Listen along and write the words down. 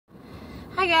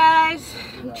Hi guys,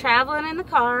 I'm traveling in the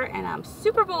car and I'm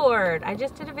super bored. I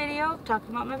just did a video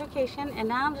talking about my vacation and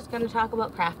now I'm just going to talk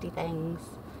about crafty things.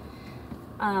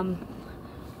 One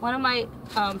of my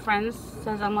friends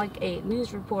says I'm like a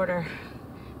news reporter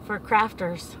for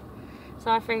crafters.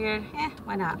 So I figured,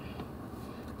 why not?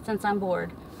 Since I'm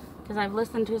bored. Because I've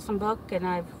listened to some book and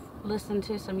I've listened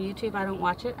to some YouTube. I don't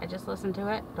watch it, I just listen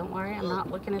to it. Don't worry, I'm not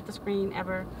looking at the screen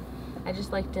ever. I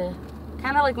just like to,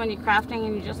 kind of like when you're crafting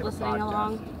and you're just listening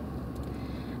along.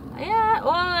 Yeah,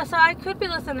 well, so I could be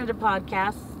listening to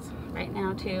podcasts right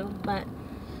now too, but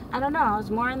I don't know, I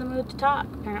was more in the mood to talk.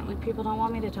 Apparently people don't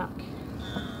want me to talk.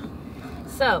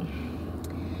 So,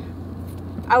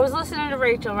 I was listening to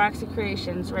Rachel, Roxy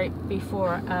Creations, right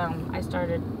before I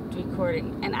started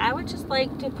recording, and I would just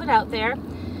like to put out there,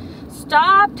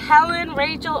 stop telling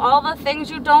Rachel all the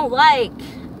things you don't like.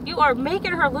 You are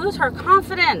making her lose her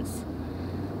confidence.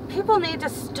 People need to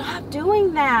stop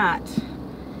doing that.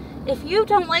 If you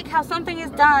don't like how something is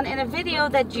done in a video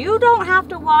that you don't have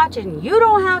to watch and you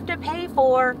don't have to pay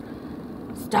for,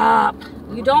 stop.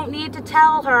 You don't need to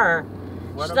tell her.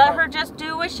 Just let her just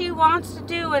do what she wants to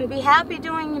do and be happy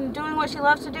doing what she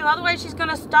loves to do. Otherwise, she's going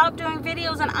to stop doing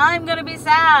videos and I'm going to be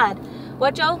sad.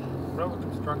 What, Joe? What about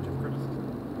constructive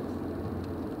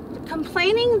criticism?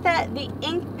 Complaining that the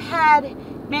ink pad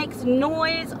makes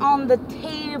noise on the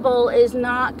table is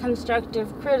not constructive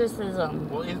criticism.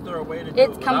 Well, is there a way to do it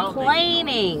It's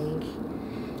complaining.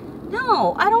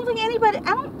 No, I don't think anybody,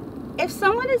 if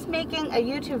someone is making a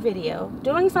YouTube video,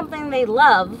 doing something they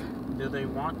love, do they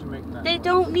want to make that? They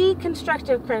don't need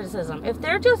constructive criticism. If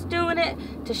they're just doing it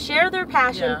to share their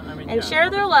passion and share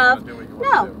their love,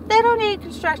 no, they don't need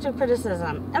constructive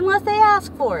criticism unless they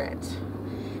ask for it.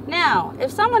 Now,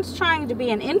 if someone's trying to be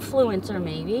an influencer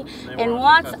maybe and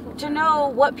wants to know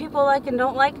what people like and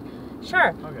don't like,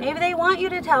 sure, maybe they want you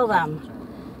to tell them.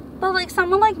 But like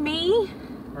someone like me,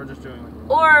 or just doing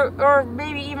like or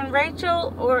maybe even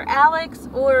Rachel or Alex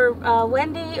or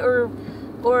Wendy or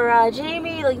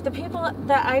Jamie, like the people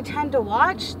that I tend to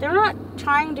watch, they're not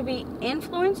trying to be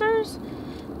influencers.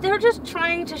 They're just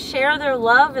trying to share their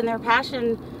love and their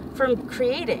passion from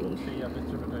creating.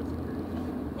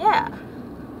 Yeah.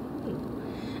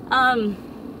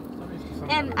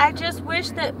 And I just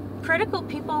wish that critical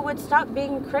people would stop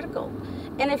being critical.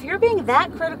 And if you're being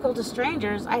that critical to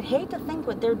strangers, I'd hate to think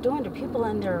what they're doing to people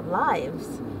in their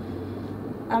lives.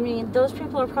 I mean, those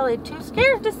people are probably too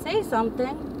scared to say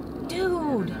something.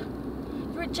 Dude,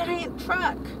 you're a giant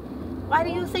truck. Why do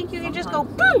you think you can just go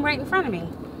boom right in front of me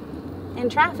in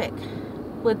traffic?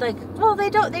 With like, well, they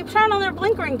don't, they turn on their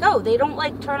blinker and go. They don't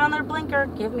like turn on their blinker,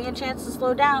 give me a chance to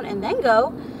slow down and then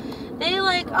go. They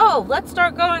like, oh, let's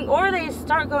start going, or they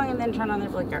start going and then turn on their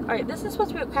blinker. All right, this is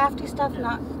supposed to be crafty stuff,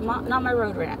 not my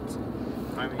road rants.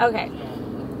 Okay,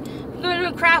 we're going to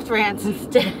do craft rants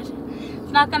instead.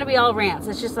 It's not going to be all rants.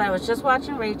 It's just that I was just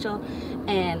watching Rachel,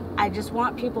 and I just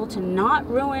want people to not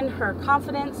ruin her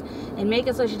confidence and make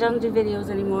it so she doesn't do videos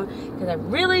anymore, because I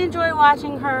really enjoy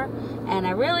watching her, and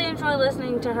I really enjoy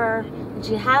listening to her, and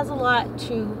she has a lot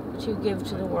to give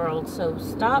to the world. So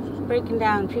stop breaking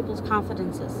down people's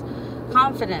confidences.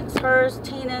 Confidence, hers,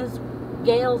 Tina's,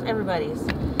 Gail's, everybody's.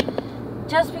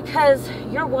 Just because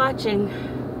you're watching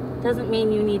doesn't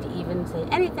mean you need to even say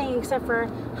anything except for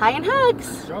hi and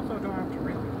hugs. You also don't have to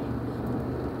read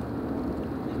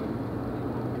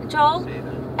it. Joel,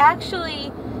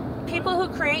 actually, people who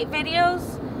create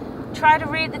videos try to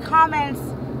read the comments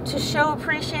to show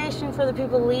appreciation for the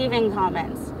people leaving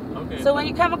comments. Okay. So when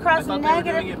you come across I thought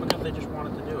negative, they were doing it because they just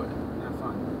wanted to do it. Have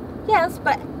fun. yes,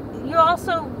 but you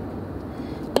also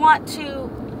want to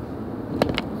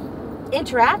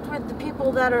interact with the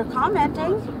people that are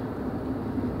commenting.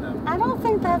 I don't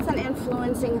think that's an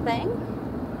influencing thing.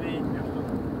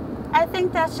 I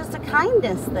think that's just a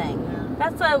kindness thing. Yeah.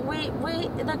 That's a we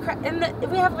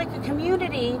have like a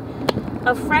community,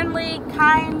 a friendly,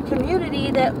 kind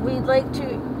community that we'd like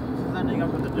to. Ending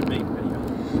up with a debate video.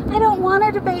 I don't want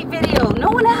a debate video. No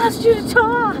one asked you to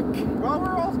talk. Well,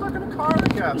 we're all stuck in a car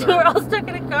together. We're all stuck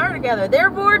in a car together.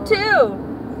 They're bored too.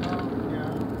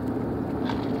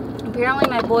 Apparently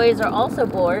my boys are also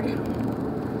bored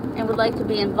and would like to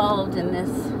be involved in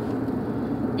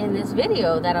this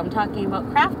video that I'm talking about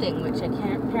crafting, which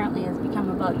apparently has become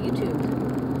about YouTube.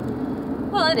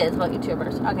 Well, it is about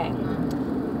YouTubers. Okay.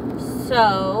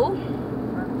 So,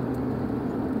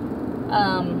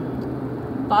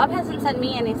 Bob hasn't sent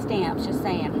me any stamps, just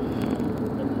saying.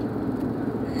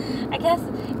 I guess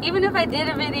even if I did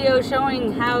a video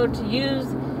showing how to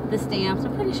use the stamps,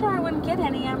 I'm pretty sure I wouldn't get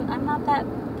any. I'm not that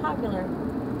popular.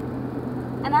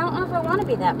 And I don't know if I want to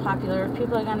be that popular if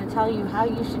people are going to tell you how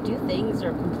you should do things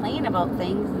or complain about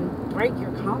things and break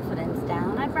your confidence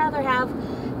down. I'd rather have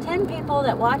 10 people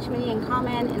that watch me and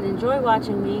comment and enjoy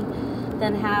watching me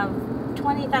than have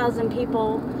 20,000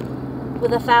 people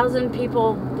with 1,000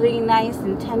 people being nice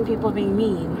and 10 people being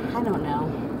mean. I don't know.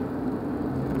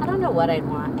 I don't know what I'd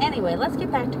want. Anyway, let's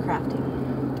get back to crafting.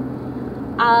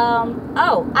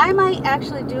 Oh, I might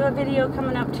actually do a video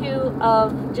coming up too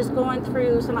of just going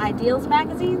through some Ideals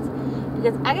magazines,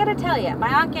 because I gotta tell you, my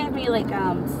aunt gave me like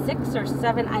 6 or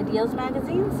 7 Ideals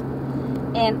magazines,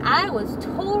 and I was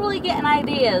totally getting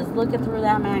ideas looking through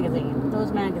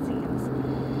those magazines.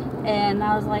 And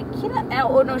I was like, you know,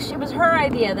 oh no, it was her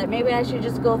idea that maybe I should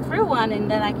just go through one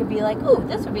and then I could be like, oh,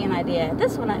 this would be an idea,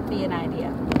 this one might be an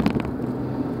idea.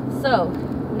 So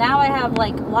now I have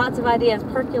like lots of ideas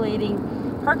percolating,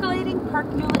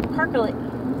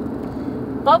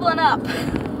 bubbling up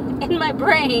in my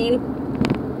brain,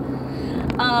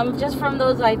 just from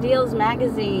those Ideals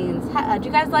magazines. Do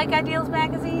you guys like Ideals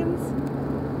magazines?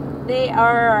 They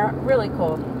are really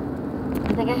cool.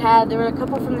 I think there were a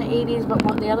couple from the 80s, but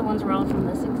the other ones were all from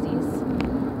the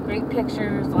 60s. Great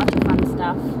pictures, lots of fun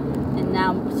stuff, and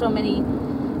now so many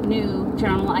new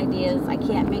journal ideas. I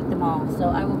can't make them all, so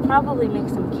I will probably make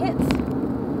some kits.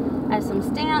 I have some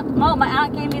stamps. Oh, my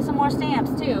aunt gave me some more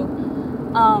stamps too.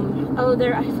 Oh,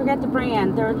 I forget the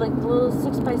brand. They're like little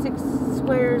 6x6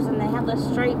 squares, and they have the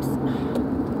stripes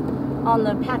on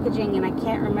the packaging, and I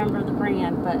can't remember the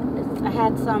brand, but I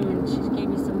had some, and she gave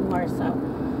me some more, so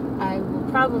I will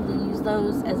probably use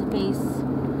those as a base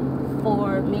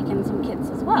for making some kits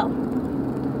as well.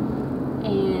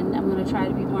 And I'm going to try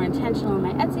to be more intentional in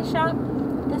my Etsy shop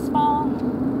this fall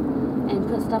and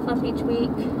put stuff up each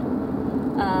week.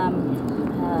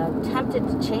 Tempted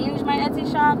to change my Etsy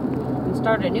shop and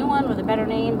start a new one with a better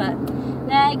name, but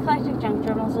nah, eclectic junk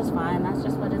journals is fine. That's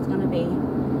just what it's going to be.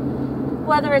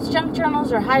 Whether it's junk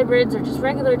journals or hybrids or just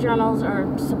regular journals or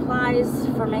supplies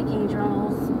for making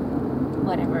journals,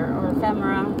 whatever, or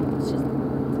ephemera, it's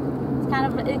kind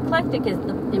of eclectic is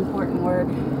the important word.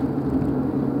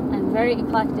 I'm very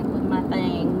eclectic with my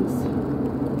things.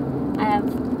 I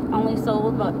have only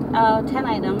sold about 10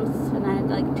 items, and I had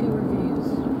like 2 reviews.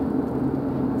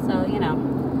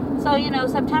 So you know,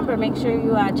 September, make sure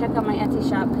you check out my Etsy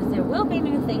shop, because there will be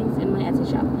new things in my Etsy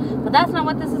shop. But that's not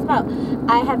what this is about.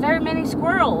 I have very many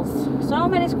squirrels, so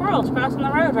many squirrels crossing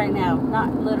the road right now.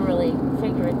 Not literally,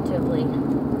 figuratively.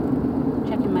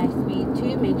 Checking my speed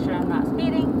too, make sure I'm not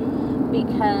speeding.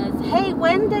 Because, hey,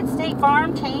 when did State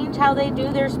Farm change how they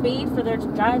do their speed for their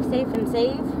drive safe and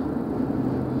save?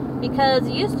 Because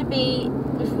it used to be,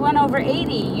 if you went over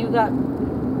 80, you got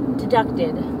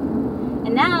deducted.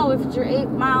 And now, if you're 8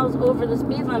 miles over the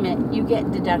speed limit, you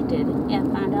get deducted. Yeah, I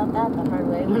found out that the hard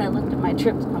way when I looked at my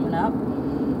trips coming up.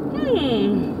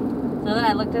 So then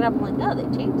I looked it up and I'm like, oh, they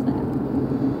changed that.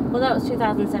 Well, that was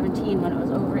 2017 when it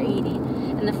was over 80.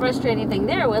 And the frustrating thing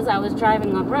there was I was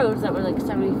driving on roads that were like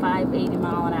 75, 80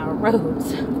 mile an hour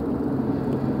roads.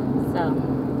 So,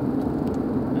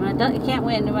 I can't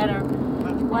win no matter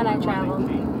when I travel.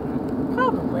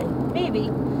 Probably,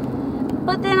 maybe.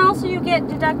 But then also you get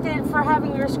deducted for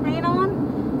having your screen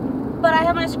on. But I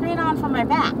have my screen on from my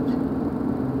back.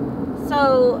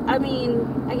 So, I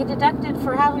mean, I get deducted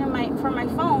for having my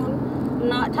phone. I'm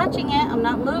not touching it, I'm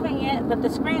not moving it, but the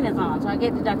screen is on. So I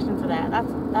get deduction for that.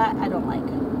 That I don't like.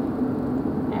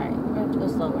 Alright, we have to go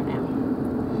slower now.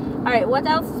 Alright, what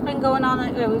else has been going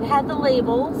on? We've had the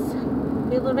labels.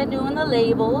 People have been doing the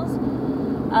labels.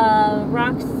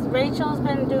 Rachel's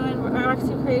been doing,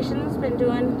 Roxy Creations been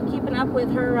keeping up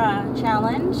with her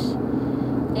challenge,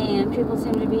 and people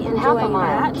seem to be enjoying half a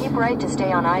mile, that. keep right to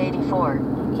stay on I-84.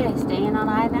 Okay, staying on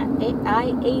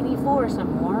I-84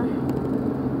 some more.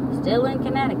 Still in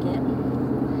Connecticut.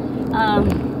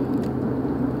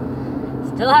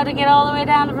 Still have to get all the way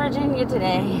down to Virginia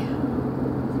today.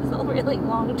 It's a really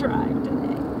long drive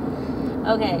today.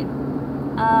 Okay.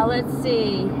 Let's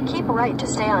see. Keep right to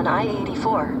stay on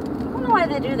I-84. I don't know why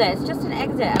they do that. It's just an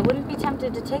exit. I wouldn't be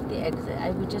tempted to take the exit. I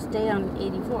would just stay on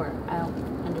 84. I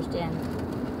don't understand.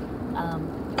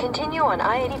 Continue on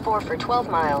I-84 for 12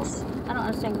 miles. I don't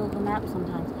understand Google Maps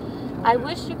sometimes. I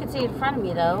wish you could see in front of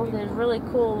me, though. There's really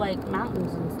cool, like,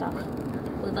 mountains and stuff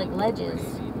with, like, ledges.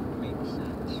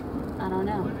 I don't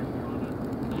know.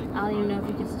 I don't even know if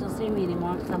you can still see me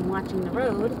anymore because I'm watching the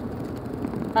road.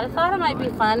 But I thought it might be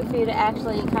fun for you to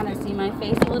actually kind of see my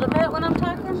face a little bit when I'm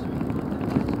talking.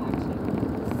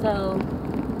 So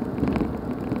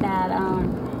that, I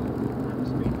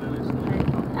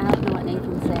don't know what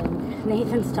Nathan's saying.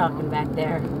 Nathan's talking back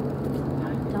there.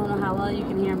 Don't know how well you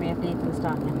can hear me if Nathan's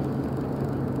talking.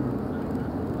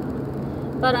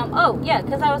 But, oh, yeah,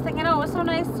 because I was thinking, oh, it was so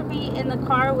nice to be in the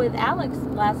car with Alex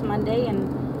last Monday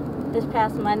and this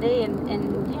past Monday and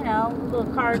you know, a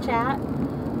little car chat.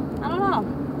 I don't know.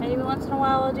 Maybe once in a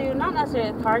while I'll do, not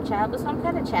necessarily a car chat, but some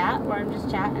kind of chat where I'm just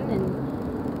chatting. And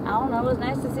I don't know, it was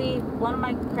nice to see one of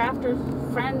my crafter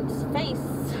friends' face.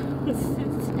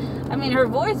 I mean, her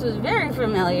voice was very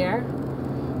familiar.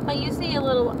 But you see a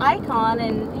little icon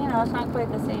and, you know, it's not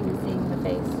quite the same as seeing the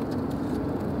face.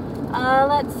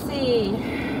 Let's see.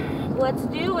 What's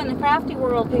new in the crafty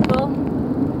world, people?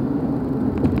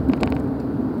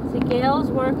 See, Gail's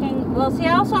working. Well, see,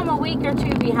 also I'm a week or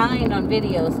two behind on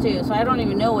videos, too, so I don't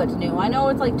even know what's new. I know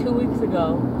it's like 2 weeks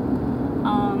ago.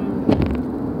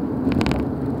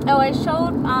 Oh, I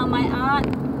showed my aunt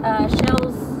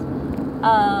Shell's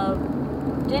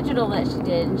digital that she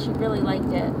did, and she really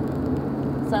liked it.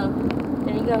 So,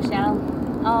 there you go, Shell.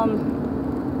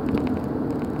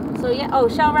 So yeah, oh,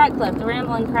 Shell Ratcliffe, the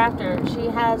Rambling Crafter. She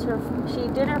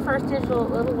did her first digital a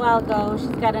little while ago. She's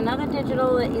got another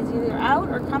digital that is either out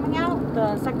or coming out.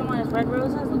 The second one is Red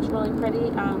Roses. Looks really pretty.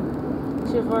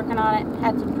 She was working on it,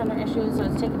 had some printer issues, so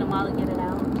it's taken a while to get it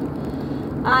out.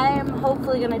 I'm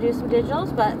hopefully going to do some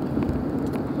digitals, but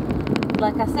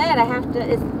like I said, I have to,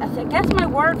 I guess my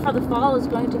word for the fall is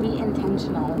going to be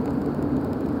intentional.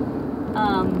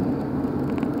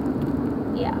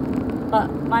 Yeah. But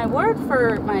my word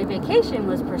for my vacation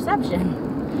was perception.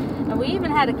 And we even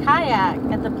had a kayak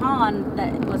at the pond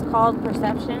that was called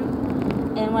Perception.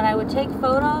 And when I would take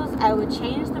photos, I would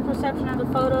change the perception of the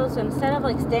photos. So instead of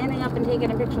like standing up and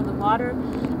taking a picture of the water,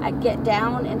 I'd get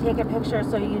down and take a picture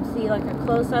so you'd see like a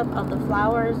close-up of the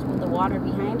flowers with the water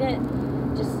behind it.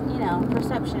 Just, you know,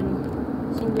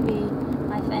 perception seemed to be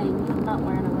my thing. I'm not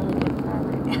wearing a really good car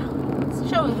right now. It's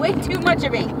showing way too much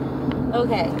of me.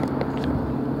 Okay.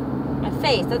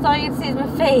 Face. That's all you can see is my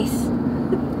face.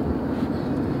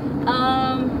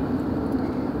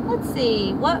 Let's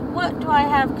see. What do I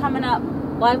have coming up?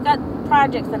 Well, I've got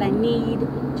projects that I need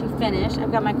to finish.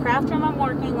 I've got my craft room I'm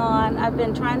working on. I've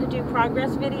been trying to do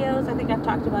progress videos. I think I've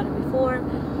talked about it before.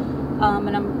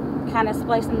 And I'm kind of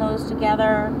splicing those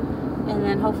together. And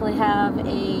then hopefully have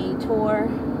a tour.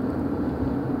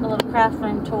 A little craft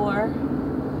room tour.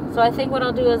 So I think what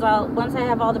I'll do is once I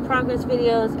have all the progress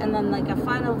videos and then like a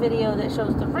final video that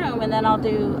shows the room, and then I'll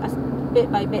do a bit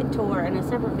by bit tour in a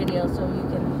separate video so you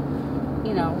can,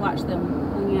 you know, watch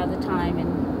them when you have the time.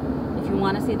 And if you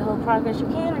want to see the whole progress, you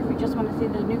can. Or if you just want to see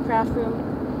the new craft room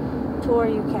tour,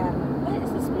 you can. What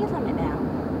is the speed limit now?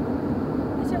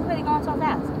 Why is everybody going so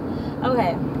fast?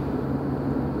 Okay.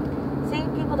 See,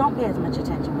 people don't pay as much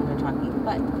attention when they're talking,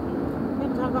 but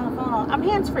people talk on the phone. I'm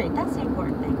hands-free. That's the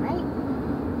important thing, right?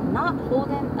 Not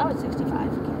holding, oh, it's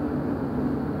 65, okay.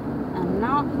 I'm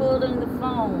not holding the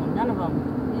phone, none of them,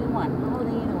 neither one, not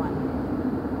holding either one.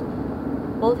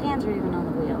 Both hands are even on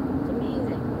the wheel. It's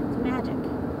amazing, it's magic.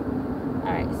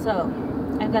 Alright, so,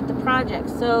 I've got the project.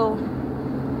 So,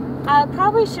 I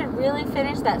probably should really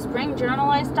finish that spring journal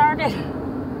I started.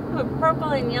 The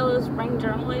purple and yellow spring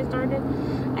journal I started.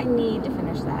 I need to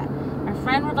finish that. My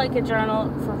friend would like a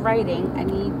journal for writing. I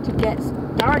need to get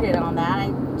started on that.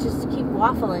 I just keep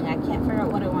waffling. I can't figure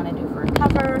out what I want to do for a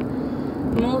cover.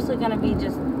 Mostly going to be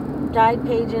just dyed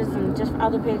pages and just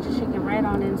other pages she can write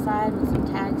on inside with some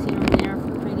tags here and there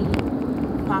for pretty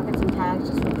pockets and tags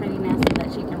just for prettiness, so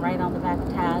that she can write on the back of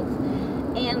tags,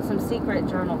 and some secret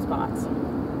journal spots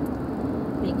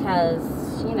because,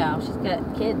 you know, she's got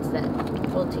kids that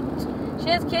will teach. She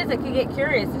has kids that could get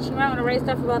curious and she might want to write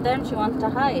stuff about them she wants to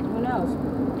hide. Who knows?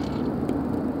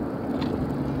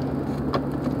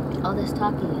 All this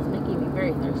talking is making me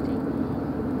very thirsty.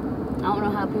 I don't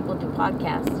know how people do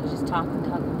podcasts. You just talk and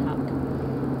talk and talk.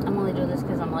 I'm only doing this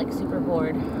because I'm like super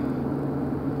bored.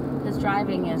 This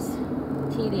driving is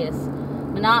tedious,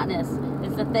 monotonous.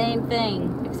 It's the same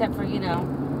thing except for, you know,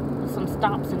 some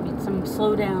stops and some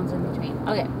slowdowns in between.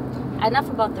 Okay, enough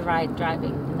about the ride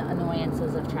driving and the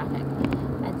annoyances of traffic.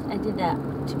 I did that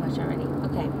too much already.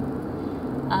 Okay.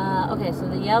 Okay,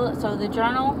 so the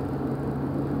journal,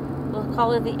 we'll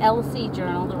call it the LC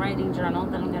journal, the writing journal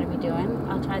that I'm going to be doing.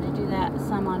 I'll try to do that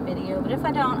some on video, but if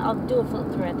I don't, I'll do a flip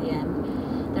through at the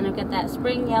end. Then I've got that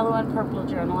spring yellow and purple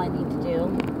journal I need to do.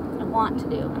 I want to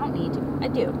do. I don't need to. I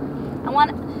do. I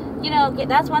want, you know,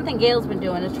 that's one thing Gail's been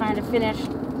doing, is trying to finish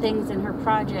things in her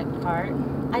project cart.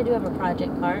 I do have a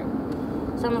project cart.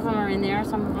 Some of them are in there,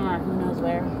 some of them are who knows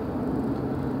where.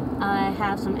 I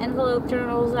have some envelope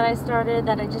journals that I started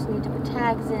that I just need to put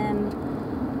tags in.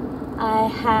 I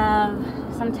have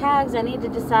some tags I need to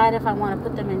decide if I want to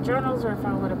put them in journals or if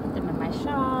I want to put them in my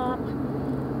shop.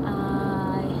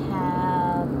 I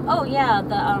have, oh yeah,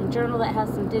 the journal that has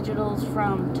some digitals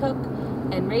from Took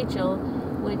and Rachel,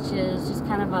 which is just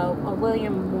kind of a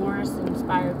William Morris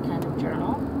inspired kind of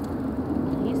journal.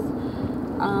 Nice.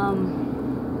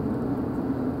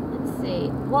 Let's see.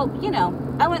 Well, you know,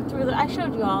 I went through I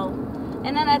showed you all.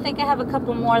 And then I think I have a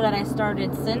couple more that I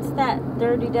started since that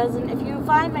Dirty Dozen. If you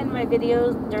find in my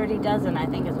videos, Dirty Dozen, I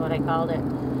think is what I called it.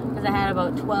 Because I had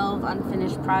about 12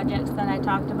 unfinished projects that I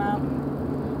talked about.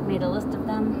 Made a list of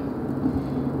them.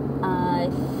 I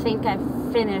think I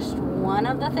finished one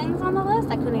of the things on the list.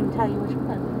 I couldn't even tell you which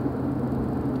one.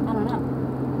 I don't know.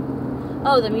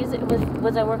 Oh, the music,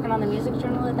 was I working on the music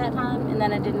journal at that time? And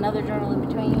then I did another journal in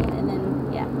between. And then,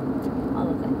 yeah, all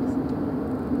the things.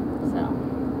 So...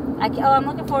 I'm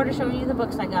looking forward to showing you the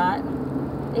books I got.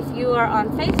 If you are on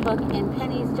Facebook in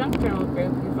Penny's Junk Journal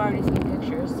group, you've already seen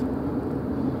pictures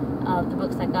of the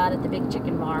books I got at the Big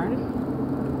Chicken Barn.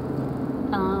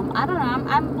 I don't know.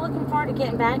 I'm looking forward to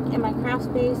getting back in my craft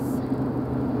space.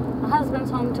 My husband's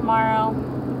home tomorrow,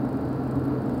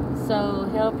 so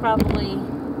he'll probably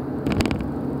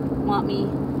want me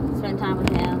to spend time with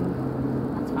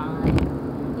him. That's fine.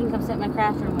 He can come sit in my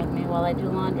craft room with me while I do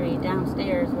laundry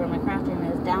downstairs, where my craft room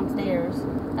is downstairs.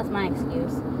 That's my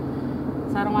excuse.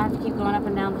 So I don't want to have to keep going up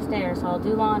and down the stairs. So I'll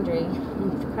do laundry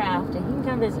and craft, and he can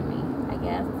come visit me, I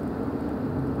guess.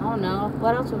 I don't know.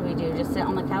 What else would we do? Just sit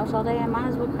on the couch all day? I might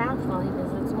as well craft while he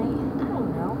visits me. I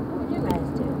don't know. What would you guys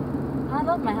do? I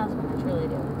love my husband. I truly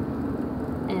do.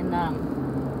 And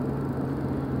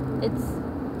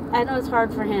I know it's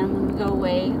hard for him when we go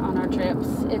away on our trips.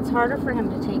 It's harder for him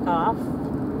to take off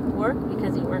work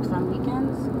because he works on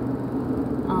weekends.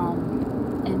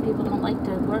 And people don't like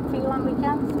to work for you on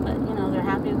weekends, but you know, they're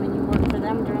happy when you work for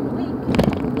them during the week.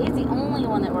 He's the only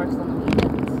one that works on the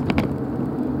weekends.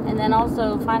 And then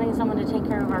also finding someone to take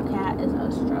care of our cat is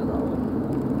a struggle.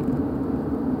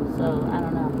 So I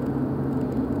don't know.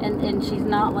 And she's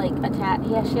not like attached.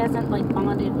 Yeah, she hasn't like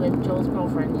bonded with Joel's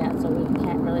girlfriend yet, so we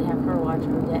can't really have her watch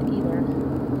her yet either.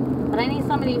 But I need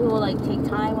somebody who will like take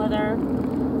time with her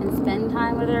and spend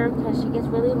time with her because she gets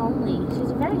really lonely.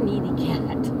 She's a very needy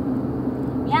cat.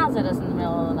 Meows at us in the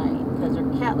middle of the night because her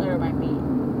cat litter might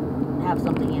have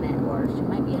something in it, or she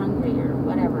might be hungry or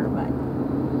whatever, but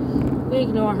we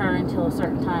ignore her until a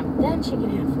certain time. Then she can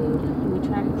have food. And we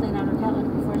try to clean out her cat litter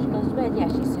before she goes to bed. Yeah,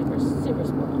 she's super, super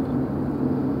spoiled.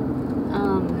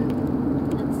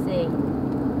 Let's see.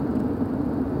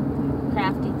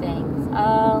 Crafty things.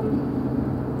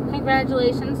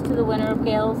 Congratulations to the winner of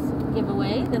Gail's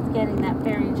giveaway that's getting that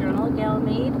fairy journal Gail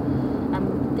made.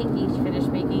 I'm thinking she finished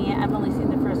making it. I've only seen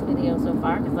the first video so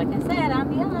far because, like I said, I'm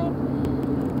behind.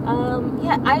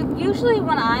 Yeah, I usually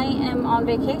when I am on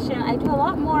vacation, I do a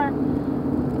lot more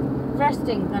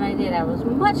resting than I did. I was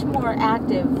much more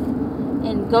active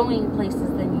in going places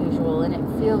than usual, and it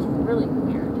feels really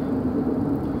weird.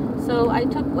 So I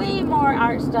took way more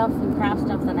art stuff and craft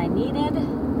stuff than I needed.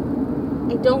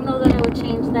 I don't know that I would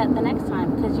change that the next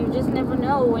time because you just never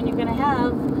know when you're going to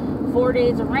have 4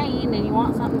 days of rain and you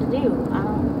want something to do. I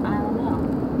don't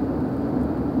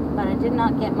know. But I did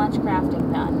not get much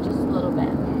crafting done, just a little bit,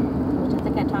 which I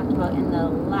think I talked about in the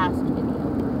last video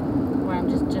where I'm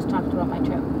just talked about my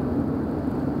trip.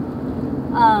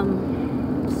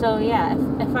 So yeah,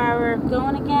 if I were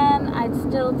going again, I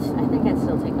think I'd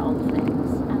still take all the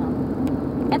things. I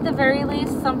don't know. At the very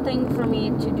least, something for me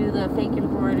to do the fake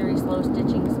embroidery, slow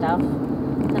stitching stuff,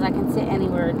 because I can sit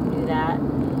anywhere and do that.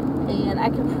 And I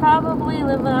could probably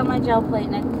live without my gel plate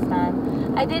next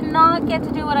time. I did not get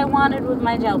to do what I wanted with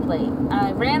my gel plate.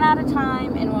 I ran out of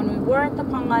time, and when we were at the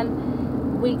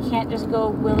pond, we can't just go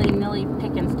willy-nilly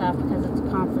picking stuff because it's a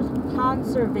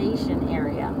conservation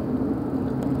area.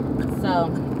 So,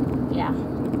 yeah,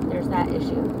 there's that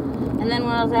issue. And then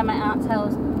when I was at my aunt's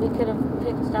house, we could have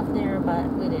picked stuff there, but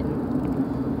we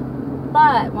didn't.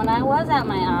 But when I was at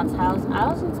my aunt's house, I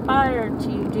was inspired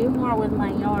to do more with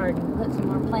my yard and put some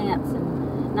more plants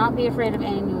and not be afraid of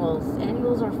annuals.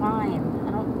 Annuals are fine.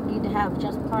 I don't need to have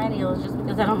just perennials just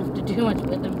because I don't have to do much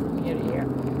with them from year to year.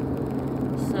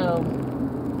 So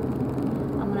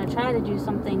I'm going to try to do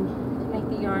something to make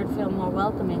the yard feel more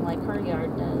welcoming like her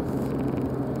yard does.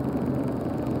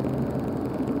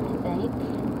 I think.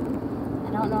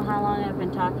 I don't know how long I've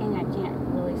been talking. I can't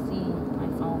really see my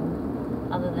phone.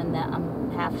 Other than that, I'm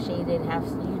half shaded,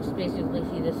 you just basically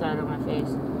see this side of my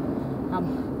face.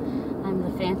 I'm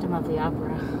the Phantom of the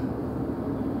Opera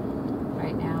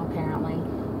right now, apparently.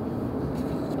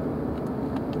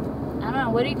 I don't know,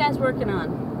 what are you guys working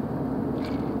on?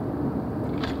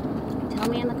 Tell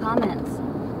me in the comments.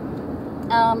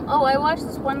 Oh, I watched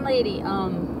this one lady,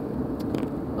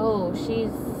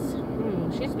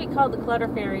 she used to be called the Clutter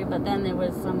Fairy, but then there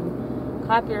was some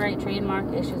copyright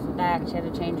trademark issues with that, and she had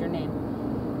to change her name.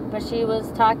 but she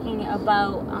was talking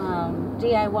about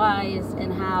DIYs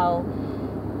and how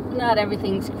not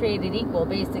everything's created equal,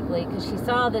 basically, because she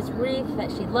saw this wreath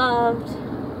that she loved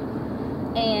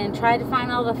and tried to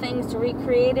find all the things to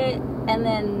recreate it, and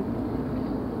then,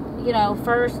 you know,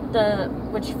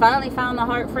 when she finally found the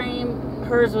heart frame,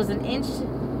 hers was 1 inch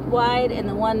wide, and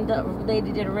the one the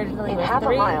lady did originally In was half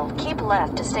a mile, keep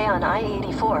left to stay on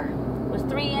I-84. Was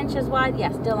 3 inches wide.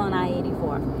 Yeah, still on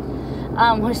I-84.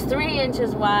 Was 3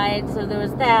 inches wide, so there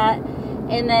was that.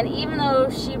 And then even though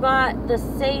she bought the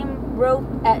same rope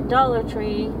at Dollar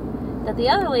Tree that the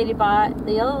other lady bought,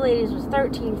 the other lady's was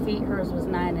 13 feet, hers was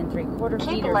 9 3/4 feet.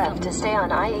 Keep or left something. to stay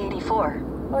on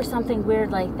I-84. Or something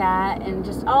weird like that, and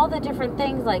just all the different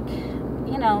things, like,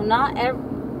 you know, not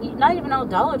even all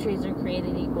Dollar Trees are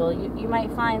created equal. You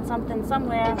might find something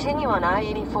somewhere. Continue on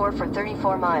I-84 for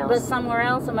 34 miles. But somewhere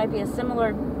else it might be a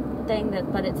similar thing,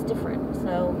 but it's different.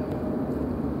 So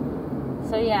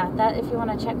yeah, that, if you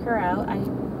want to check her out, I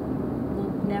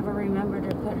will never remember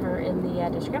to put her in the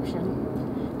description.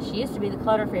 She used to be the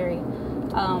Clutter Fairy.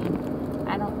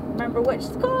 I don't remember what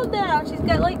she's called now. She's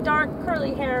got like dark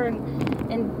curly hair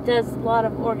and does a lot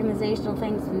of organizational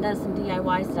things and does some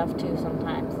DIY stuff too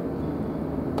sometimes.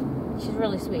 She's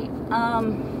really sweet.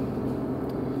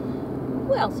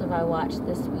 What else have I watched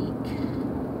this week?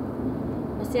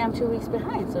 Let's see, I'm 2 weeks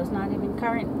behind, so it's not even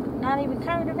current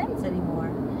events anymore.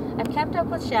 I've kept up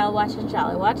with watching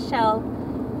Shell. I watched Shell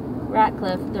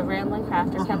Ratcliffe, the Rambling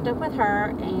Crafter, kept up with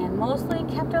her, and mostly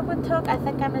kept up with Took. I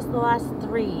think I missed the last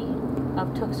 3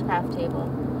 of Took's Craft Table.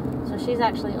 So she's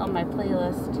actually on my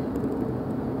playlist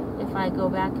if I go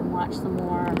back and watch some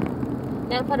more.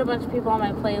 Yeah, I put a bunch of people on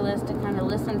my playlist to kind of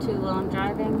listen to while I'm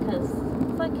driving, because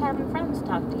it's like having friends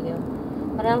talk to you.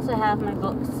 But I also have my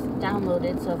books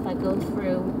downloaded, so if I go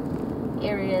through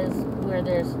areas where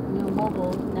there's no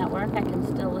mobile network, I can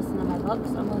still listen to my books.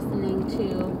 I'm listening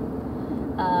to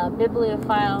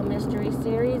Bibliophile Mystery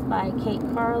Series by Kate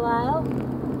Carlisle,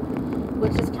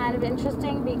 which is kind of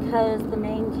interesting because the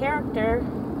main character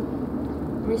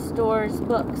restores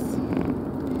books.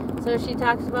 So she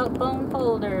talks about bone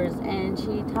folders, and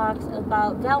she talks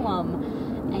about vellum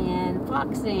and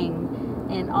foxing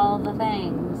and all the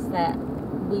things that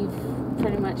we've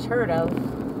pretty much heard of.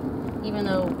 Even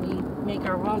though we make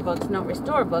our own books, don't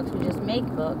restore books, we just make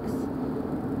books.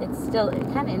 It's still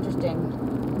kind of interesting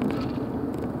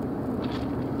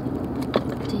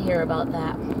to hear about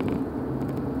that.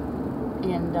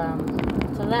 And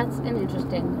so that's an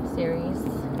interesting series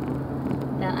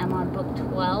that I'm on book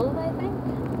 12, I think.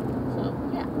 So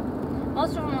yeah,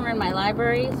 most of them are in my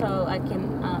library, so I can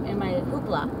in my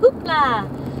Hoopla,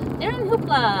 they're in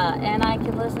Hoopla, and I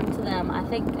can listen to them. I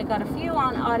think I got a few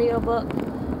on audiobook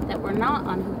that were not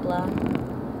on Hoopla,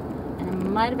 and I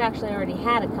might have actually already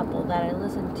had a couple that I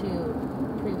listened to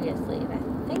previously, and I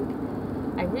think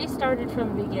I restarted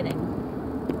from the beginning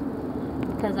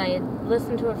because I had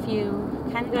listened to a few,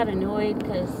 kind of got annoyed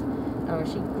because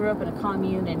she grew up in a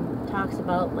commune and talks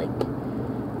about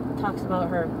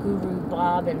her guru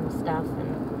Bob and stuff,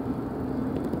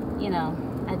 and you know,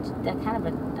 that kind of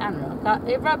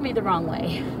it rubbed me the wrong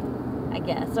way, I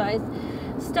guess. So I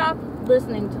stopped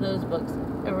listening to those books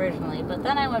originally, but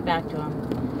then I went back to them.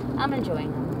 I'm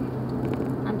enjoying them.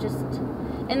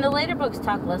 And the later books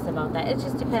talk less about that. It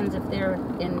just depends if they're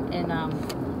in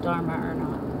Dharma or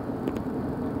not.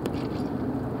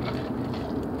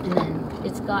 And then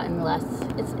it's gotten less.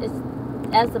 It's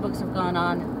as the books have gone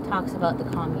on, it talks about the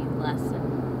commune less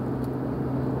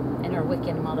and her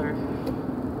Wiccan mother.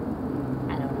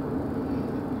 I don't know.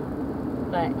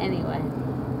 But anyway,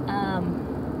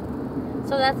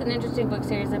 so that's an interesting book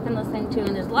series I've been listening to,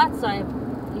 and there's lots I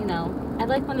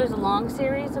like when there's a long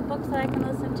series of books that I can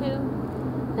listen to,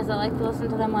 because I like to listen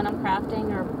to them when I'm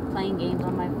crafting or playing games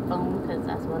on my phone, because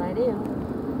that's what I do.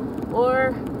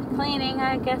 Or cleaning,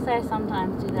 I guess I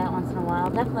sometimes do that once in a while.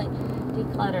 Definitely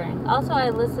decluttering. Also, I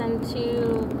listen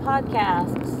to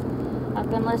podcasts. I've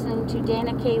been listening to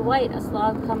Dana K. White, A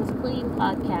Slob Comes Clean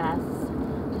podcast.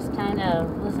 Just kind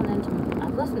of listening to,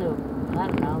 I've listened to, I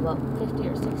don't know, about 50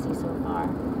 or 60 so far.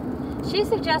 She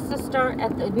suggests to start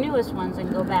at the newest ones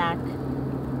and go back.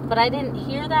 But I didn't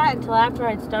hear that until after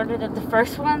I'd started at the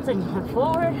first ones and gone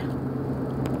forward.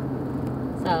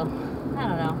 So, I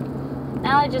don't know.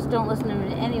 Now I just don't listen to them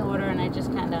in any order, and I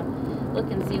just kind of look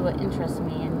and see what interests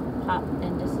me and pop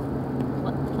and just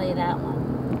play that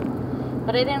one.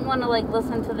 But I didn't want to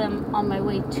listen to them on my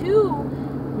way to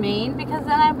Maine, because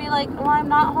then I'd be like, well, I'm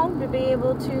not home to be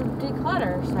able to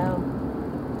declutter, so,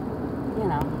 you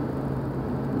know.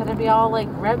 But I'd be all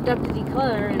revved up to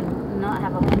declutter and not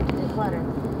have a home to declutter.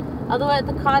 Although at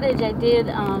the cottage I did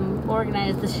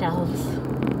organize the shelves.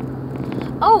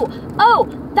 Oh,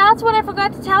 that's what I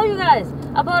forgot to tell you guys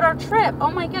about our trip.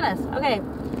 Oh my goodness. Okay,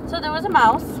 so there was a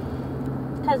mouse,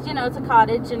 because, you know, it's a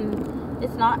cottage and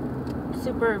it's not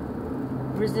super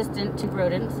resistant to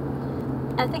rodents.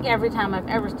 I think every time I've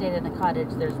ever stayed in a cottage,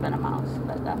 there's been a mouse,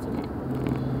 but that's okay.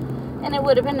 And it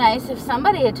would have been nice if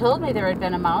somebody had told me there had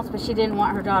been a mouse, but she didn't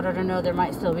want her daughter to know there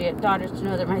might still be a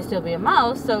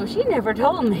mouse, so she never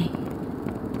told me.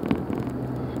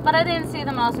 But I didn't see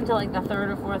the mouse until like the third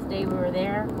or fourth day we were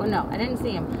there. Well, no, I didn't see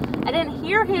him. I didn't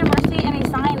hear him or see any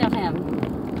sign of him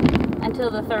until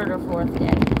the third or fourth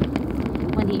day,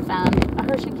 when he found a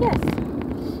Hershey Kiss.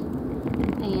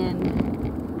 And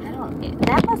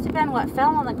that must have been what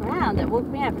fell on the ground that woke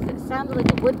me up, because it sounded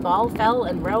like a wood ball fell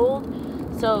and rolled.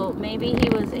 So maybe he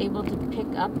was able to pick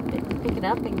it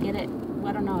up and get it,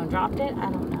 I don't know, and dropped it. I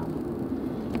don't know.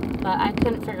 But I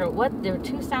couldn't figure out what. There were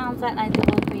two sounds that night that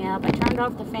woke me up. I turned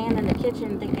off the fan in the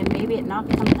kitchen thinking maybe it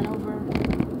knocked something over.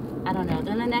 I don't know.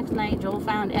 Then the next night, Joel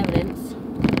found evidence.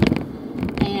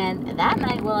 And that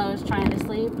night while I was trying to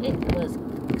sleep, it was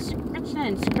scratching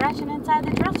and scratching inside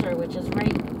the dresser, which is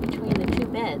right between the two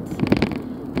beds.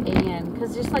 And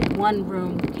because just like one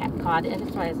room cottage,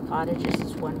 that's why it's cottage, it's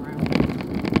just one room.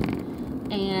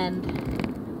 And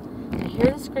I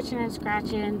hear the scratching and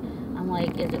scratching. I'm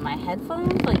like, is it my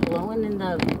headphones like blowing in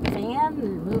the fan?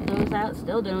 And move those out,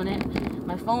 still doing it.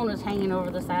 My phone was hanging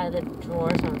over the side of the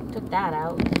drawer, so I took that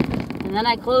out. And then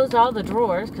I closed all the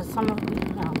drawers, because some of them,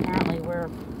 you know, apparently we're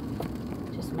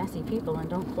just messy people and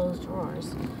don't close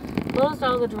drawers. Closed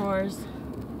all the drawers.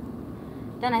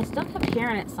 Then I still kept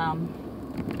hearing it some.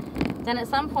 Then at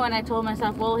some point I told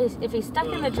myself, well, if he's stuck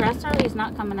in the dresser, he's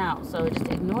not coming out. So just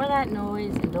ignore that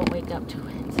noise and don't wake up to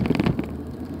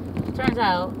it. Turns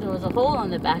out there was a hole in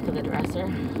the back of the dresser,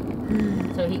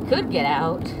 so he could get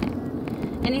out.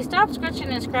 And he stopped scratching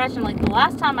and scratching. Like the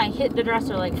last time I hit the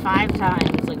dresser like 5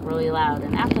 times, like really loud.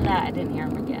 And after that, I didn't hear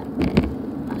him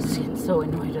again. I was getting so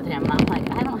annoyed with him. I'm like,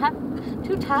 I'm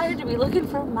too tired to be looking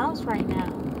for a mouse right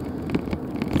now.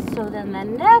 So then the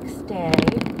next day,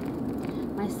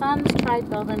 my sons tried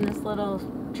building this little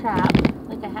trap,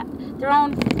 like their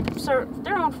own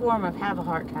form of have a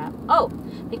heart trap. Oh,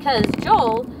 because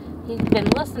Joel, he'd been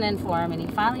listening for him, and he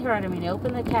finally heard him, and he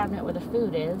opened the cabinet where the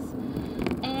food is,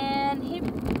 and he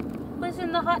was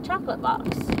in the hot chocolate box.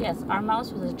 Yes, our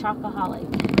mouse was a chocoholic.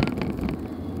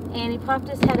 And he popped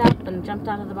his head up and jumped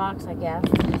out of the box, I guess.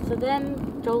 So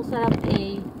then Joel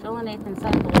and Nathan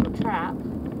set up a little trap.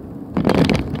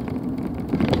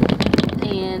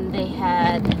 And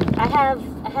I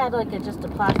had like just a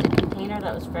plastic container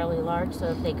that was fairly large, so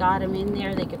if they got him in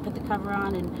there, they could put the cover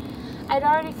on. And I'd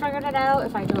already figured it out.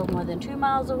 If I drove more than 2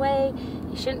 miles away,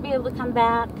 he shouldn't be able to come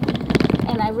back.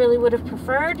 And I really would have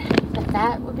preferred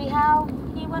that would be how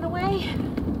he went away.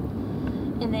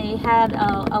 And they had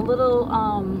a little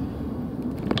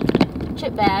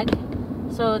chip bag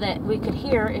so that we could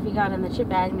hear if he got in the chip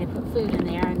bag, and they put food in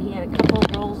there. And he had a couple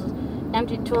of rolls of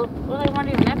empty toilet, well, they weren't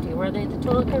even empty, were they? The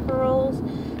toilet paper rolls,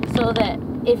 so that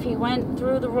if he went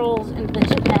through the rolls into the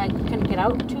chip bag, he couldn't get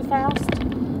out too fast,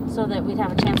 so that we'd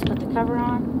have a chance to put the cover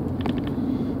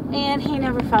on. And he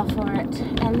never fell for it.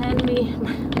 And then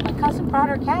my cousin brought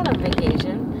her cat on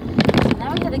vacation, so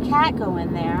now we had the cat go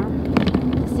in there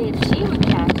to see if she would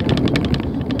catch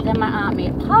him. But then my aunt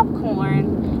made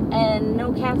popcorn, and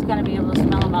no cat's gonna be able to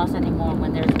smell a mouse anymore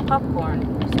when there's popcorn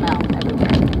smell everywhere.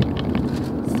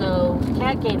 So the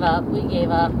cat gave up, we gave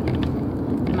up,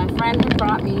 and my friend had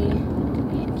brought me,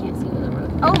 I can't see where the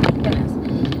road, oh my goodness,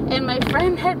 and my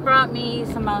friend had brought me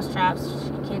some mouse traps. She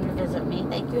came to visit me,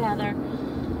 thank you, Heather.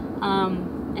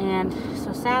 And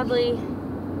so sadly,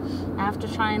 after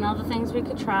trying all the things we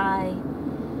could try,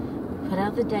 we put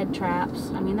out the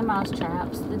the mouse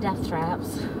traps, the death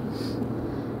traps,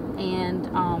 and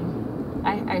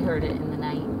I heard it in the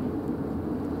night.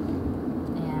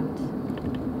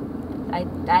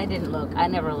 I didn't look. I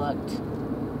never looked.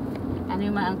 I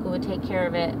knew my uncle would take care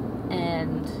of it,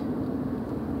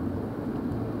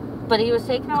 but he was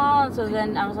taking a while, and so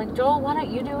then I was like, Joel, why don't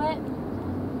you do it?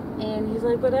 And he's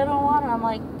like, but I don't want to. I'm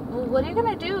like, well, what are you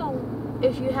gonna do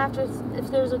if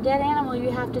there's a dead animal you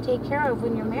have to take care of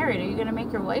when you're married? Are you gonna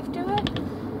make your wife do it?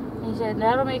 And he said,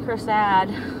 that'll make her sad.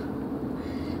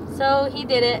 So he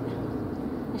did it.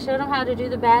 I showed him how to do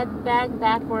the bag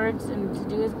backwards and to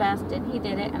do his best, and he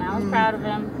did it, and I was proud of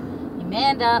him. He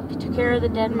manned up, he took care of the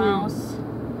dead mouse.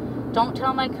 Don't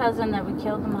tell my cousin that we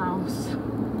killed the mouse.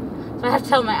 So I have to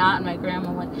tell my aunt and my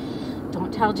grandma, like,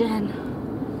 don't tell Jen,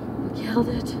 we killed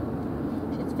it.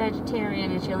 She's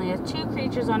vegetarian, and she only has 2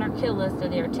 creatures on her kill list, so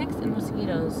they are ticks and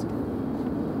mosquitoes.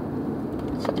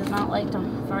 She does not like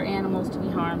for animals to be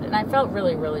harmed. And I felt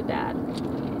really, really bad.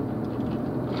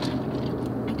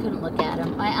 I couldn't look at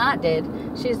him. My aunt did.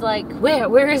 She's like,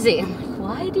 where is he? I'm like,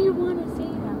 why do you want to see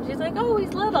him? She's like, oh,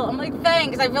 he's little. I'm like,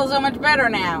 thanks. I feel so much better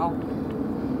now.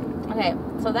 Okay,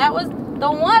 so that was the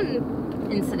one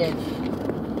incident.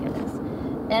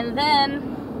 And then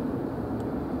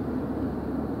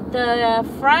the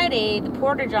Friday, the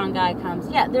Porta-John guy comes.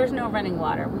 Yeah, there's no running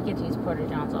water. We get to use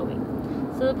Porta-Johns all week.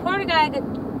 So the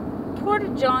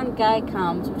Porta-John guy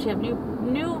comes, which have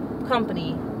new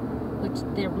company, which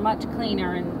they're much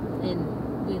cleaner, and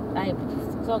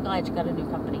I'm so glad she got a new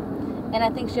company. And I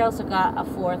think she also got a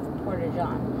 4th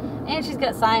Porta-John. And she's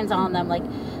got signs on them, like,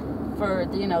 for,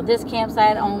 this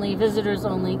campsite only, visitors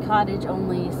only, cottage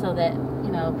only, so that,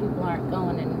 people aren't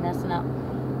going and messing up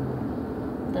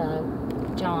the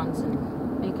Johns and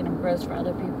making them gross for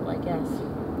other people, I guess.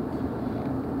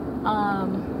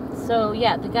 So,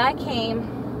 yeah, the guy came,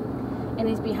 and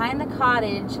he's behind the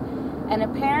cottage, and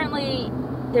apparently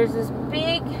there's this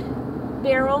big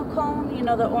barrel cone,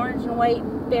 the orange and white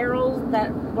barrels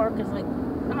that work as, like, I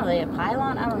don't know, a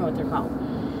pylon? I don't know what they're called.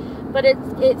 But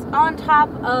it's on top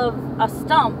of a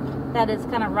stump that is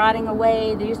kind of rotting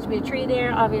away. There used to be a tree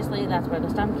there. Obviously, that's where the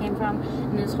stump came from.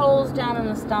 And there's holes down in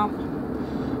the stump.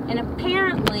 And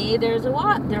apparently, there was a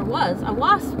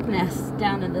wasp nest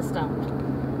down in the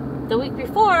stump. The week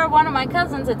before, one of my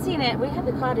cousins had seen it. We had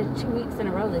the cottage 2 weeks in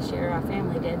a row this year. Our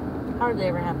family did. Hardly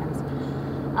ever happens.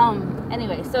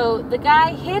 Anyway, so the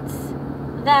guy hits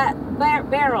that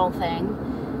barrel thing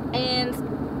and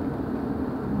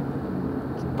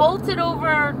bolted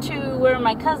over to where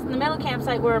the middle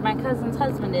campsite where my cousin's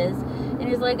husband is, and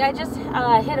he's like, I just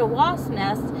hit a wasp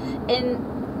nest. And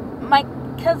my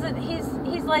cousin, he's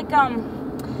like,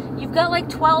 you've got like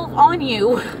 12 on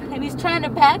you, and he's trying to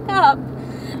back up,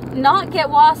 not get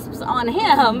wasps on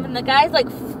him, and the guy's like,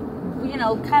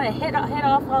 kind of hit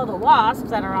off all the wasps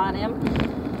that are on him.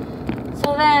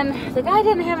 So then the guy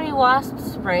didn't have any wasp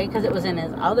spray because it was in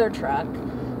his other truck.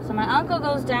 So my uncle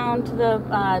goes down to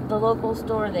the local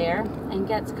store there and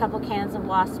gets a couple cans of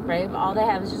wasp spray, but all they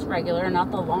have is just regular,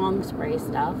 not the long spray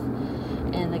stuff.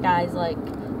 And the guy's like,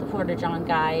 the Porta-John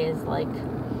guy is like,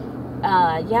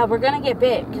 yeah, we're gonna get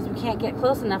bit because we can't get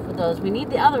close enough with those. We need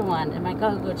the other one. And my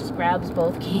go-go just grabs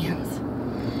both cans.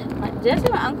 Did I say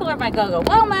my uncle or my go-go?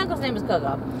 Well, my uncle's name is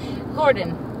Go-Go.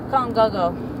 Gordon. Call him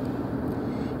Go-Go.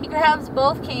 He grabs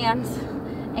both cans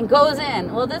and goes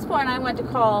in. Well, at this point, I went to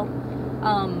call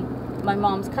my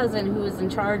mom's cousin, who was in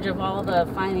charge of all the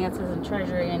finances and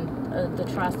treasury and the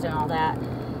trust and all that,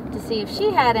 to see if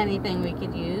she had anything we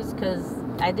could use, because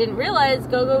I didn't realize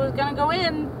Go-Go was going to go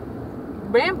in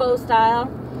Rambo style.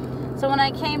 So when I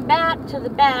came back to the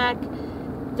back,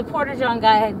 the Porta-John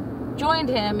guy had joined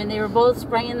him, and they were both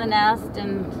spraying the nest,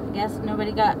 and I guess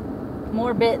nobody got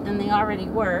more bit than they already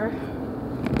were.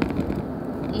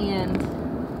 And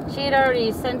she had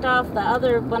already sent off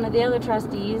one of the other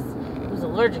trustees who was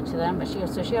allergic to them, but she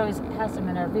always has them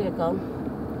in her vehicle.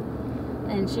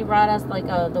 And she brought us like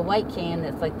the white can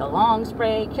that's like the long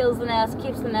spray, kills the nest,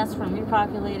 keeps the nest from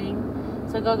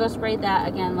repopulating. So Go-Go sprayed that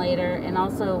again later, and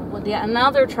also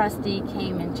another trustee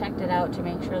came and checked it out to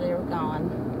make sure they were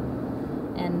gone.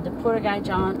 And the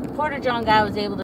Porta-John guy was able to